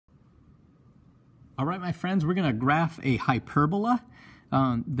All right, my friends, we're going to graph a hyperbola.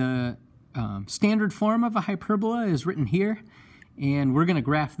 The standard form of a hyperbola is written here, and we're going to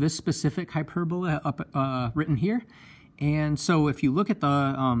graph this specific hyperbola up written here. And so if you look at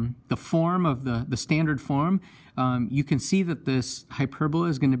the form of the standard form, you can see that this hyperbola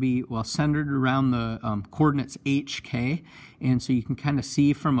is going to be, well, centered around the coordinates h, k. And so you can kind of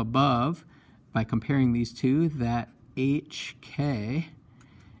see from above, by comparing these two, that h, k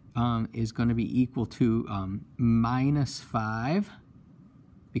is going to be equal to -5,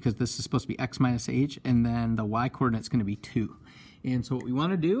 because this is supposed to be x minus h, and then the y coordinate is going to be 2. And so what we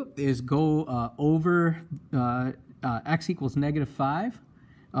want to do is go over x equals -5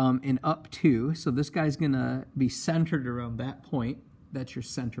 and up 2. So this guy's going to be centered around that point. That's your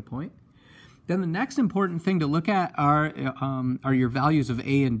center point. Then the next important thing to look at are your values of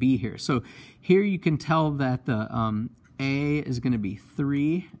a and b here. So here you can tell that the a is going to be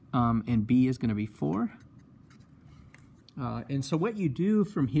 3 and b is going to be 4. And so what you do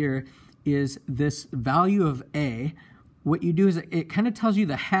from here is this value of a, what you do is it kind of tells you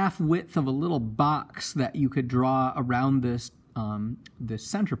the half width of a little box that you could draw around this this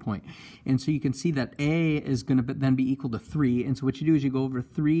center point. And so you can see that a is going to then be equal to 3. And so what you do is you go over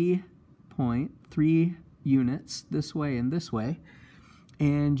 3 units this way and this way.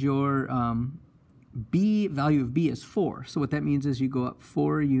 And your b value of b is 4. So what that means is you go up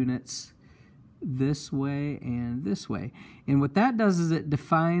 4 units this way and this way. And what that does is it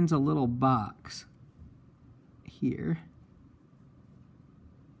defines a little box here.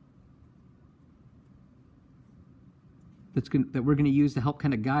 That we're going to use to help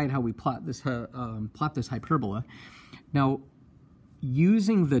kind of guide how we plot this hyperbola. Now,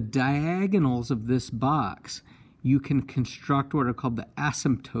 using the diagonals of this box, you can construct what are called the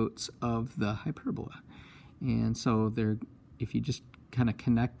asymptotes of the hyperbola. And so if you just kind of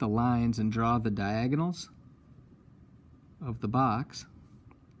connect the lines and draw the diagonals of the box,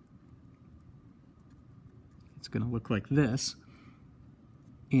 it's going to look like this.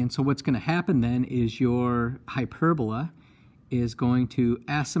 And so what's going to happen then is your hyperbola is going to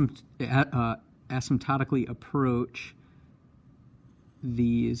asymptotically approach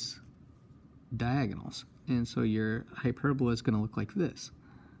these diagonals. And so your hyperbola is going to look like this.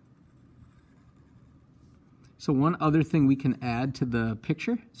 So one other thing we can add to the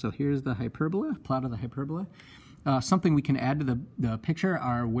picture, so here's the hyperbola, plot of the hyperbola. Something we can add to the picture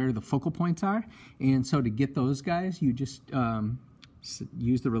are where the focal points are. And so to get those guys, you just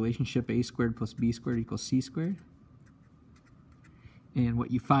use the relationship a squared plus b squared equals c squared. And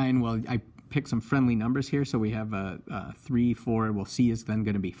what you find, well, I picked some friendly numbers here. So we have 3, 4, well, c is then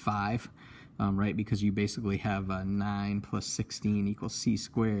going to be 5, right? Because you basically have 9 plus 16 equals c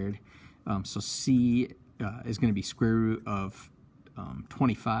squared. So c is going to be square root of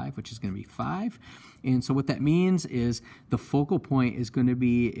 25, which is going to be 5. And so what that means is the focal point is going to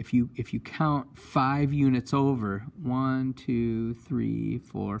be, if you count 5 units over, 1, 2, 3,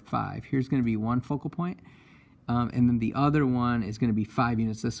 4, 5, here's going to be one focal point. And then the other one is going to be 5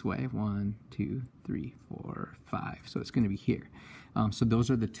 units this way, 1, 2, 3, 4, 5. So it's going to be here. So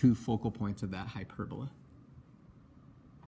those are the 2 focal points of that hyperbola.